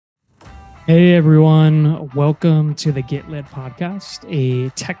Hey everyone, welcome to the Get Lit podcast,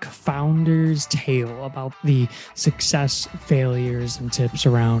 a tech founder's tale about the success, failures, and tips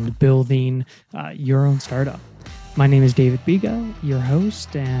around building your own startup. My name is David Biga, your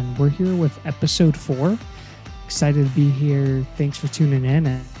host, and we're here with episode 4. Excited to be here. Thanks for tuning in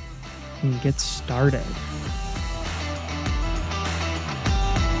and get started.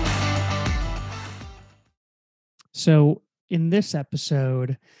 So, in this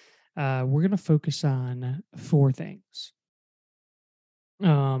episode, we're going to focus on 4 things.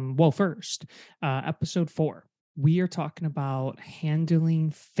 First, episode 4, we are talking about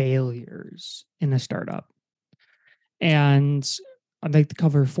handling failures in a startup. And I'd like to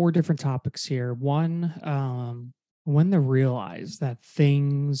cover 4 different topics here. One, when to realize that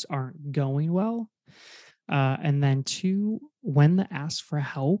things aren't going well. And then 2, when to ask for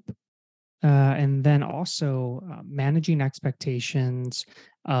help. And then also managing expectations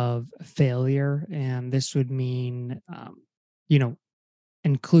of failure. And this would mean, you know,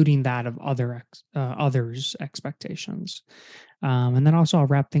 including that of others' expectations. And then also I'll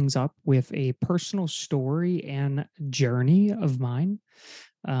wrap things up with a personal story and journey of mine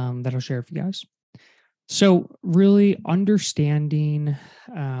that I'll share with you guys. So really understanding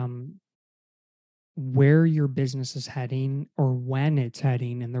where your business is heading or when it's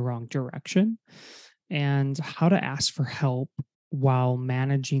heading in the wrong direction and how to ask for help while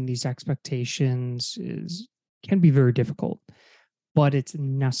managing these expectations is can be very difficult, but it's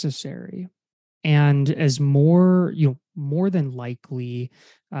necessary. And as more than likely,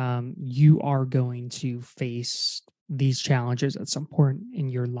 you are going to face these challenges at some point in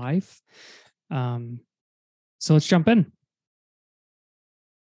your life. Um, so let's jump in.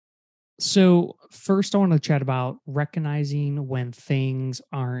 So, first, I want to chat about recognizing when things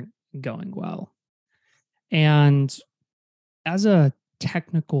aren't going well. And as a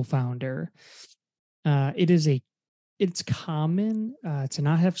technical founder, it is a it's common to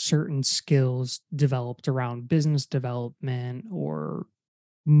not have certain skills developed around business development or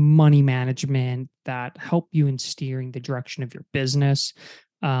money management that help you in steering the direction of your business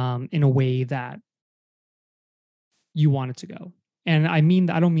in a way that you want it to go. And I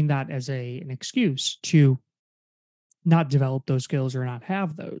don't mean that as an excuse to not develop those skills or not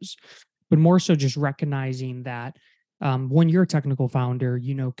have those, but more so just recognizing that when you're a technical founder,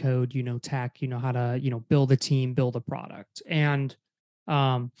 you know code, you know tech, you know how to build a team, build a product, and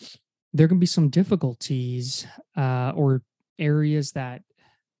um, there can be some difficulties or areas that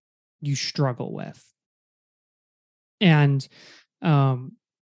you struggle with, and um,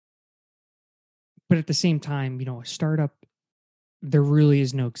 but at the same time, a startup, there really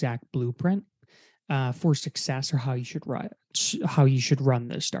is no exact blueprint for success or how you should run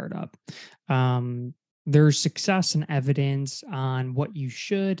this startup. Um, there's success and evidence on what you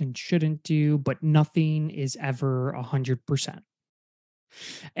should and shouldn't do, but nothing is ever 100%.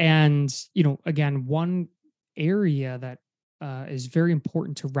 And again, one area that is very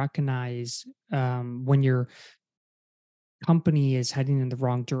important to recognize when your company is heading in the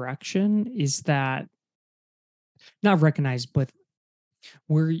wrong direction is that not recognize, but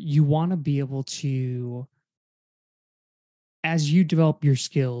where you want to be able to as you develop your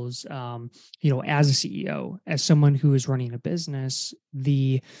skills, as a CEO, as someone who is running a business,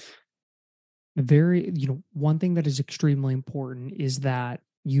 one thing that is extremely important is that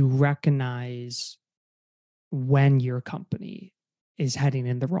you recognize when your company is heading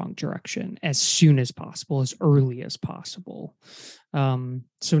in the wrong direction as soon as possible, as early as possible.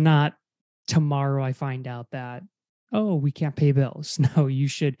 So not tomorrow I find out that, oh, we can't pay bills. No, you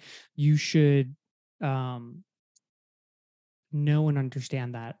should um know and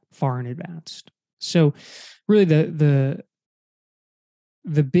understand that far in advance. So really the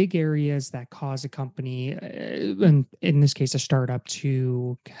big areas that cause a company, and in this case a startup,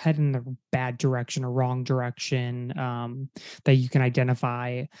 to head in the bad direction or wrong direction, that you can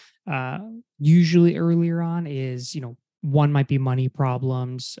identify uh, usually earlier on is, one might be money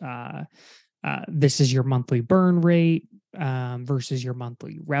problems. This is your monthly burn rate versus your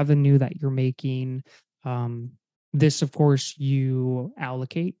monthly revenue that you're making. Um, this, of course, you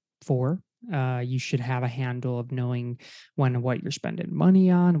allocate for. You should have a handle of knowing when and what you're spending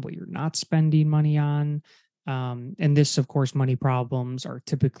money on, what you're not spending money on. And this, of course, money problems are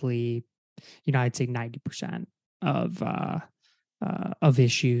typically, I'd say 90% of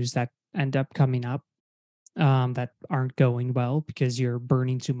issues that end up coming up that aren't going well because you're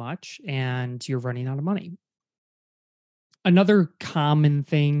burning too much and you're running out of money. Another common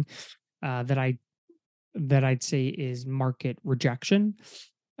thing uh, that I that I'd say is market rejection.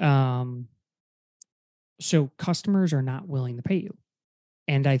 Um, so customers are not willing to pay you,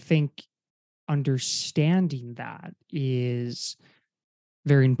 and I think understanding that is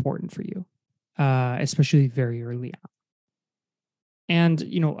very important for you, especially very early on. And,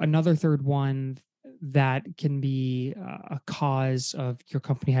 another third one that can be a cause of your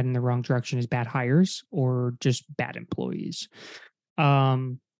company heading in the wrong direction is bad hires or just bad employees.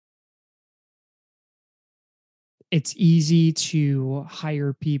 Um, it's easy to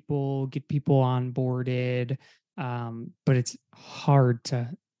hire people, get people onboarded, but it's hard to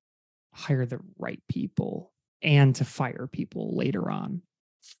hire the right people and to fire people later on.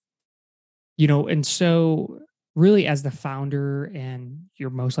 And so really as the founder and you're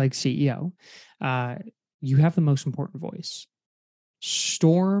most like CEO, uh, you have the most important voice.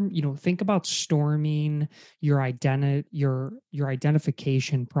 Think about storming your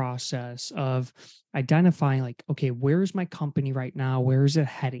identification process of identifying, like, okay, where's my company right now? Where is it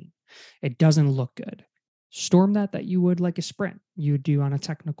heading? It doesn't look good. Storm that you would like a sprint you would do on a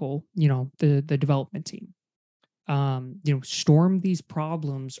technical, the development team. Storm these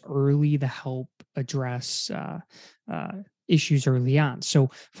problems early to help address uh, issues early on.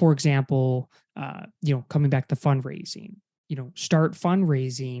 So, for example, coming back to fundraising, start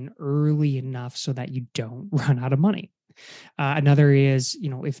fundraising early enough so that you don't run out of money. Another is,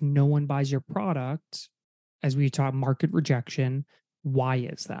 if no one buys your product, as we talk market rejection, why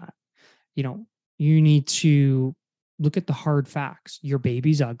is that? You know, you need to look at the hard facts. Your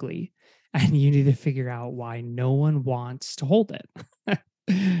baby's ugly, and you need to figure out why no one wants to hold it.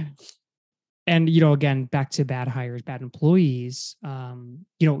 And again, back to bad hires, bad employees.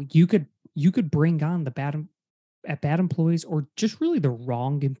 You could bring on the bad employees or just really the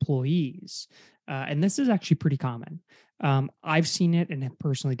wrong employees. And this is actually pretty common. I've seen it and have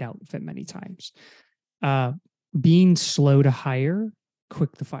personally dealt with it many times. Uh, Being slow to hire,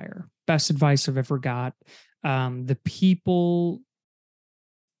 quick to fire. Best advice I've ever got. The people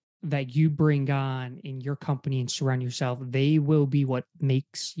that you bring on in your company and surround yourself, they will be what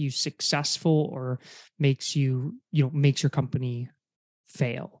makes you successful or makes your company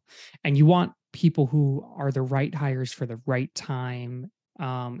fail. And you want people who are the right hires for the right time.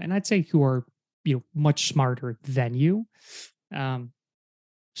 And I'd say who are, much smarter than you. Um,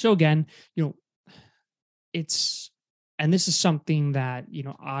 so again, it's and this is something that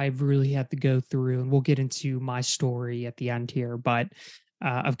I've really had to go through, and we'll get into my story at the end here, but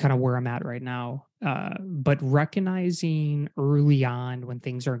of kind of where I'm at right now. But recognizing early on when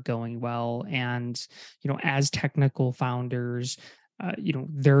things aren't going well, and as technical founders,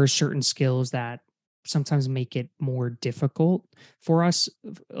 there are certain skills that sometimes make it more difficult for us.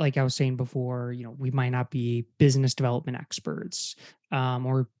 Like I was saying before, we might not be business development experts,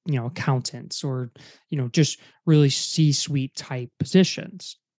 or accountants, or just really C-suite type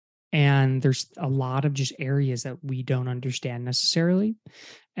positions. And there's a lot of just areas that we don't understand necessarily.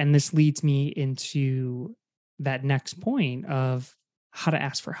 And this leads me into that next point of how to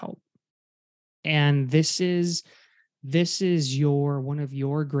ask for help. And this is your one of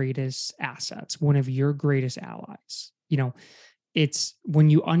your greatest assets, one of your greatest allies. It's when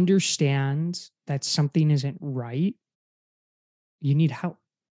you understand that something isn't right, you need help.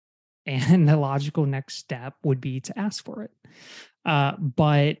 And the logical next step would be to ask for it.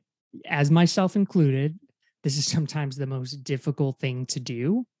 But as myself included, this is sometimes the most difficult thing to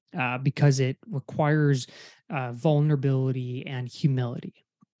do, because it requires vulnerability and humility.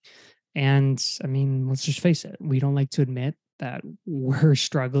 And I mean, let's just face it, we don't like to admit that we're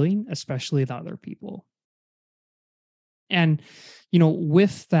struggling, especially with other people. And,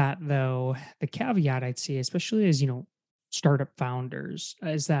 with that, though, the caveat I'd say, especially as, startup founders,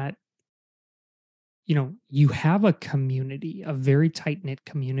 is that you have a community, a very tight knit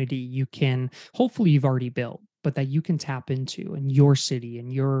community you can hopefully you've already built, but that you can tap into in your city, in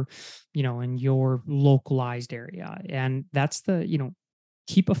your localized area. And that's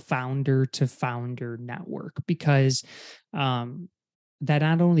keep a founder to founder network, because um, that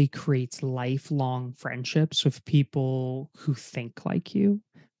not only creates lifelong friendships with people who think like you,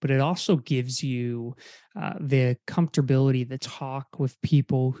 but it also gives you the comfortability to talk with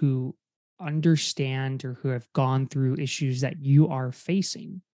people who understand or who have gone through issues that you are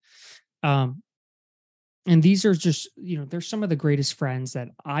facing. Um, and these are just, they're some of the greatest friends that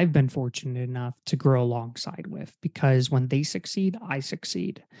I've been fortunate enough to grow alongside with, because when they succeed, I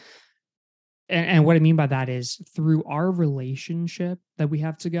succeed. And what I mean by that is through our relationship that we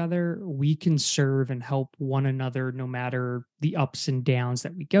have together, we can serve and help one another no matter the ups and downs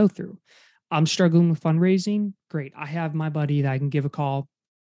that we go through. I'm struggling with fundraising. Great. I have my buddy that I can give a call.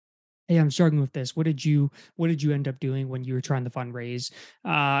 hey, I'm struggling with this. What did you end up doing when you were trying to fundraise?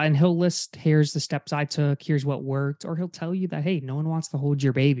 And he'll list, here's the steps I took, here's what worked, or he'll tell you that, hey, no one wants to hold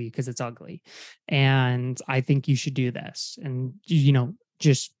your baby because it's ugly. And I think you should do this. And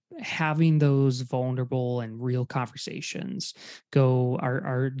just having those vulnerable and real conversations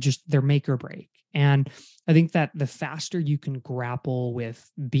are just their make or break. And I think that the faster you can grapple with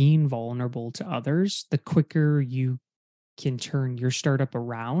being vulnerable to others, the quicker you can turn your startup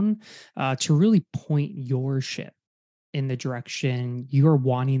around to really point your ship in the direction you are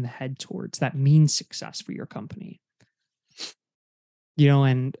wanting to head towards that means success for your company.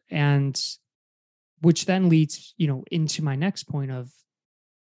 And which then leads into my next point of,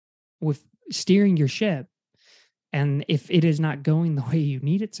 with steering your ship, and if it is not going the way you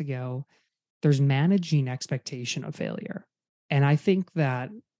need it to go, there's managing expectation of failure. And I think that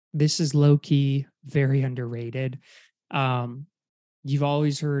this is low key very underrated. um you've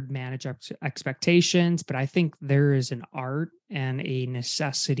always heard manage expectations, but I think there is an art and a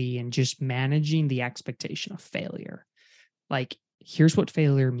necessity in just managing the expectation of failure. Like, here's what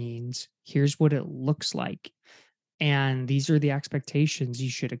failure means, here's what it looks like, and these are the expectations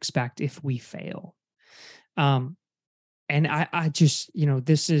you should expect if we fail. Um, and I just,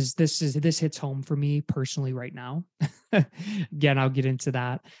 this hits home for me personally right now. Again, I'll get into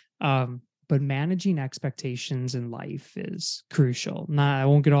that. But managing expectations in life is crucial. I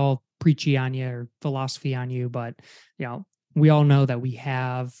won't get all preachy on you or philosophy on you, but you know, we all know that we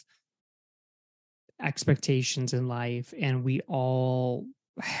have expectations in life and we all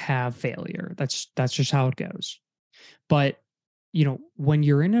have failure. That's just how it goes. But when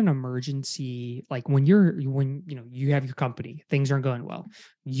you're in an emergency, like when you have your company, things aren't going well,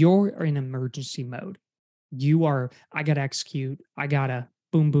 you're in emergency mode. I gotta execute, I gotta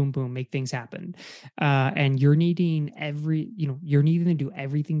boom boom boom make things happen. And you're needing to do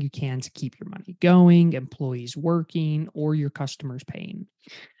everything you can to keep your money going, employees working, or your customers paying.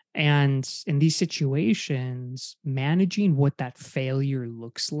 And in these situations, managing what that failure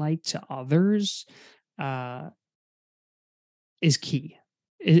looks like to others uh, is key.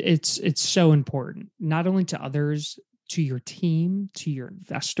 It's so important, not only to others, to your team, to your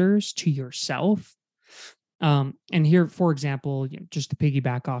investors, to yourself. And here, for example, just to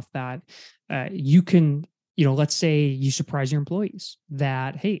piggyback off that, you can, let's say you surprise your employees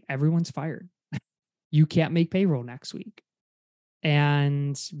that, hey, everyone's fired. You can't make payroll next week.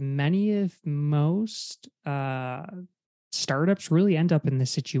 And many of most startups really end up in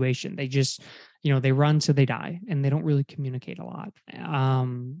this situation. They just, they run till they die and they don't really communicate a lot.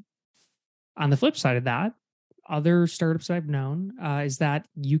 On the flip side of that, other startups I've known is that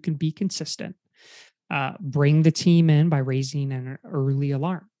you can be consistent. Bring the team in by raising an early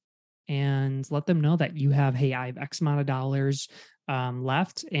alarm and let them know that you have, hey, I have X amount of dollars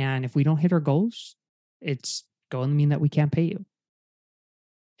left. And if we don't hit our goals, it's going to mean that we can't pay you.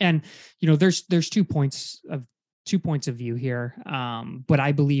 And there's two points of view here, but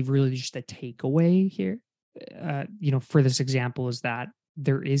I believe really just the takeaway here, for this example, is that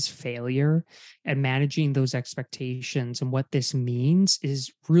there is failure, and managing those expectations and what this means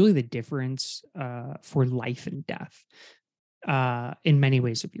is really the difference for life and death in many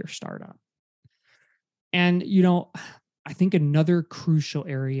ways of your startup. And I think another crucial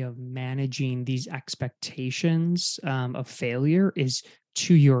area of managing these expectations of failure is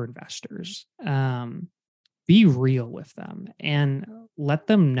to your investors. Be real with them and let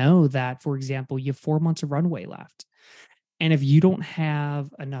them know that, for example, you have 4 months of runway left. And if you don't have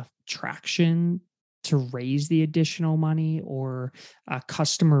enough traction to raise the additional money or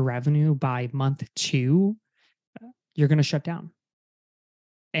customer revenue by month 2, you're going to shut down.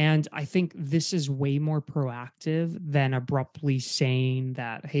 And I think this is way more proactive than abruptly saying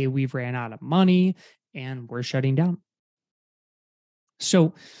that, hey, we've ran out of money and we're shutting down.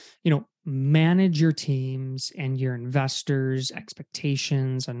 So, manage your teams and your investors'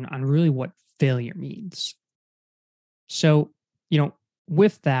 expectations on really what failure means. So,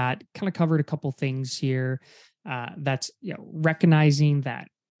 with that, kind of covered a couple things here. That's recognizing that,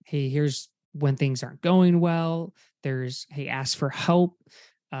 hey, here's when things aren't going well. There's, hey, ask for help,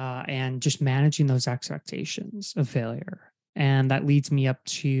 and just managing those expectations of failure. And that leads me up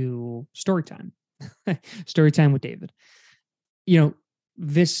to story time. Story time with David.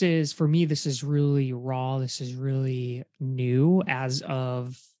 This is, for me, this is really raw. This is really new as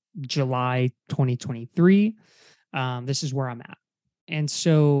of July 2023. This is where I'm at. And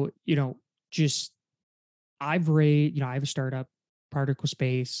so, just I've raised, I have a startup, particle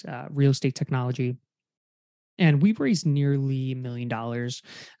space, real estate technology, and we've raised nearly $1 million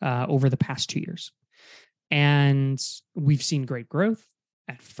over the past 2 years. And we've seen great growth.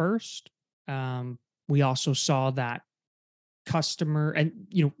 at first. We also saw that customer, and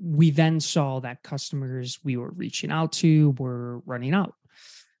we then saw that customers we were reaching out to were running out.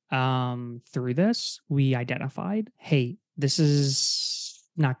 Through this, we identified, hey, this is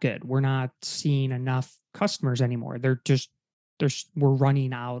not good. We're not seeing enough customers anymore. We're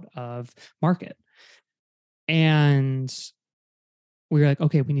running out of market. And we were like,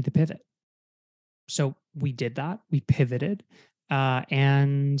 okay, we need to pivot. So we did that. We pivoted,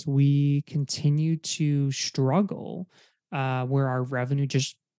 and we continued to struggle, where our revenue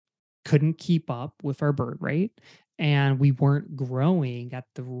just couldn't keep up with our burn rate, and we weren't growing at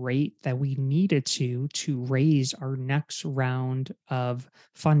the rate that we needed to raise our next round of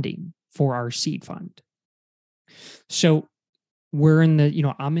funding for our seed fund. So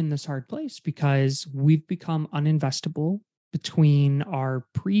I'm in this hard place because we've become uninvestable between our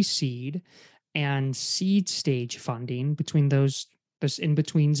pre-seed and seed stage funding, between this in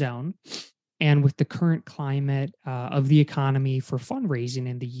between zone. And with the current climate of the economy for fundraising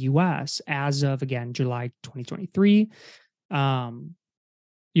in the US as of, again, July 2023,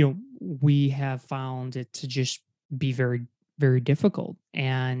 we have found it to just be very, very difficult.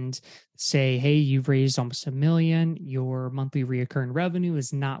 And say, hey, you've raised almost $1 million, your monthly reoccurring revenue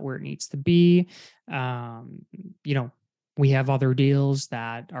is not where it needs to be. We have other deals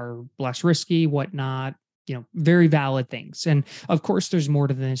that are less risky, whatnot, very valid things. And of course, there's more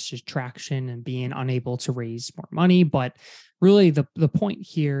to this, just traction and being unable to raise more money. But really, the point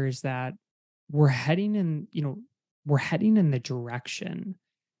here is that we're heading in the direction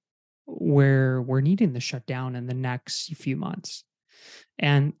where we're needing to shut down in the next few months.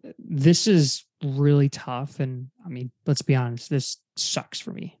 And this is really tough. And I mean, let's be honest, this sucks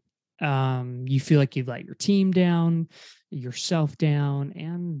for me. You feel like you've let your team down, yourself down,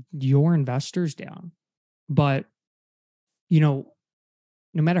 and your investors down. But, no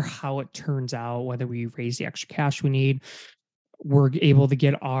matter how it turns out, whether we raise the extra cash we need, we're able to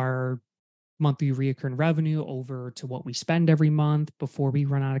get our monthly recurring revenue over to what we spend every month before we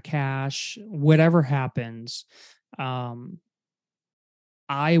run out of cash, whatever happens,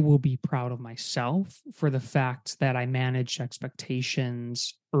 I will be proud of myself for the fact that I managed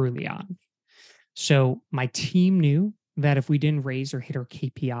expectations early on. So my team knew that if we didn't raise or hit our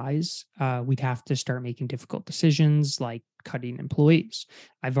KPIs, we'd have to start making difficult decisions like cutting employees.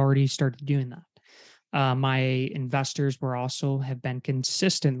 I've already started doing that. My investors have been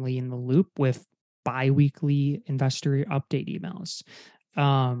consistently in the loop with biweekly investor update emails.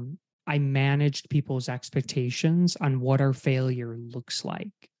 I managed people's expectations on what our failure looks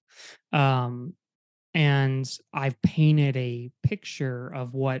like. And I've painted a picture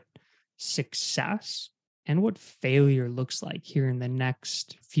of what success and what failure looks like here in the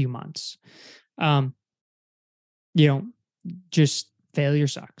next few months. Just failure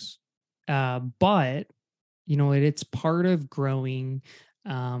sucks. But it's part of growing,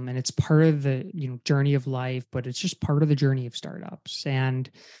 and it's part of the journey of life, but it's just part of the journey of startups. And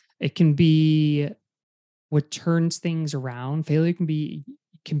it can be what turns things around. Failure can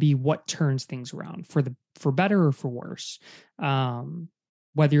be what turns things around for better or for worse.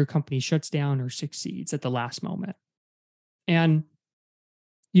 Whether your company shuts down or succeeds at the last moment. And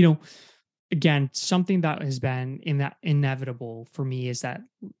again, something that has been inevitable for me is that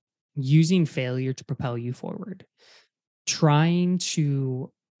using failure to propel you forward, trying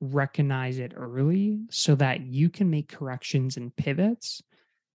to recognize it early so that you can make corrections and pivots,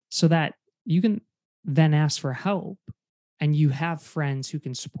 so that you can then ask for help and you have friends who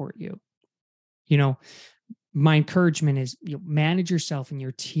can support you. My encouragement is manage yourself and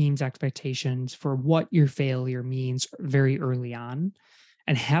your team's expectations for what your failure means very early on,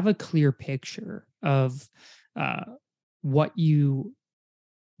 and have a clear picture of what you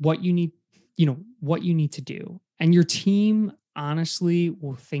need, what you need to do. And your team honestly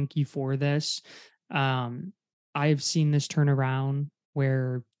will thank you for this. I've seen this turn around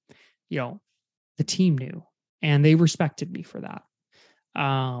where, the team knew and they respected me for that.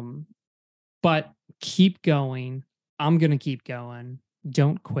 But keep going. I'm going to keep going.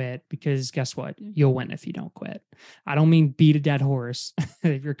 Don't quit, because guess what? You'll win if you don't quit. I don't mean beat a dead horse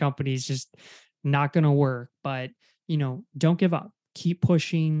if your company's just not going to work, but don't give up. Keep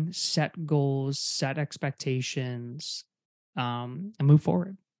pushing, set goals, set expectations, and move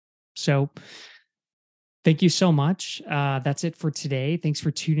forward. So thank you so much. That's it for today. Thanks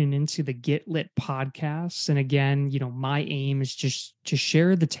for tuning into the Get Lit podcast. And again, my aim is just to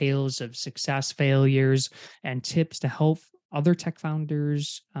share the tales of success, failures, and tips to help other tech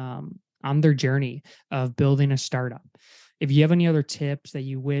founders on their journey of building a startup. If you have any other tips that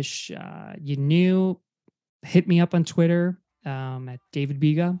you wish you knew, hit me up on Twitter at David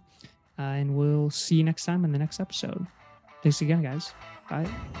Biga. And we'll see you next time in the next episode. Thanks again, guys. Bye.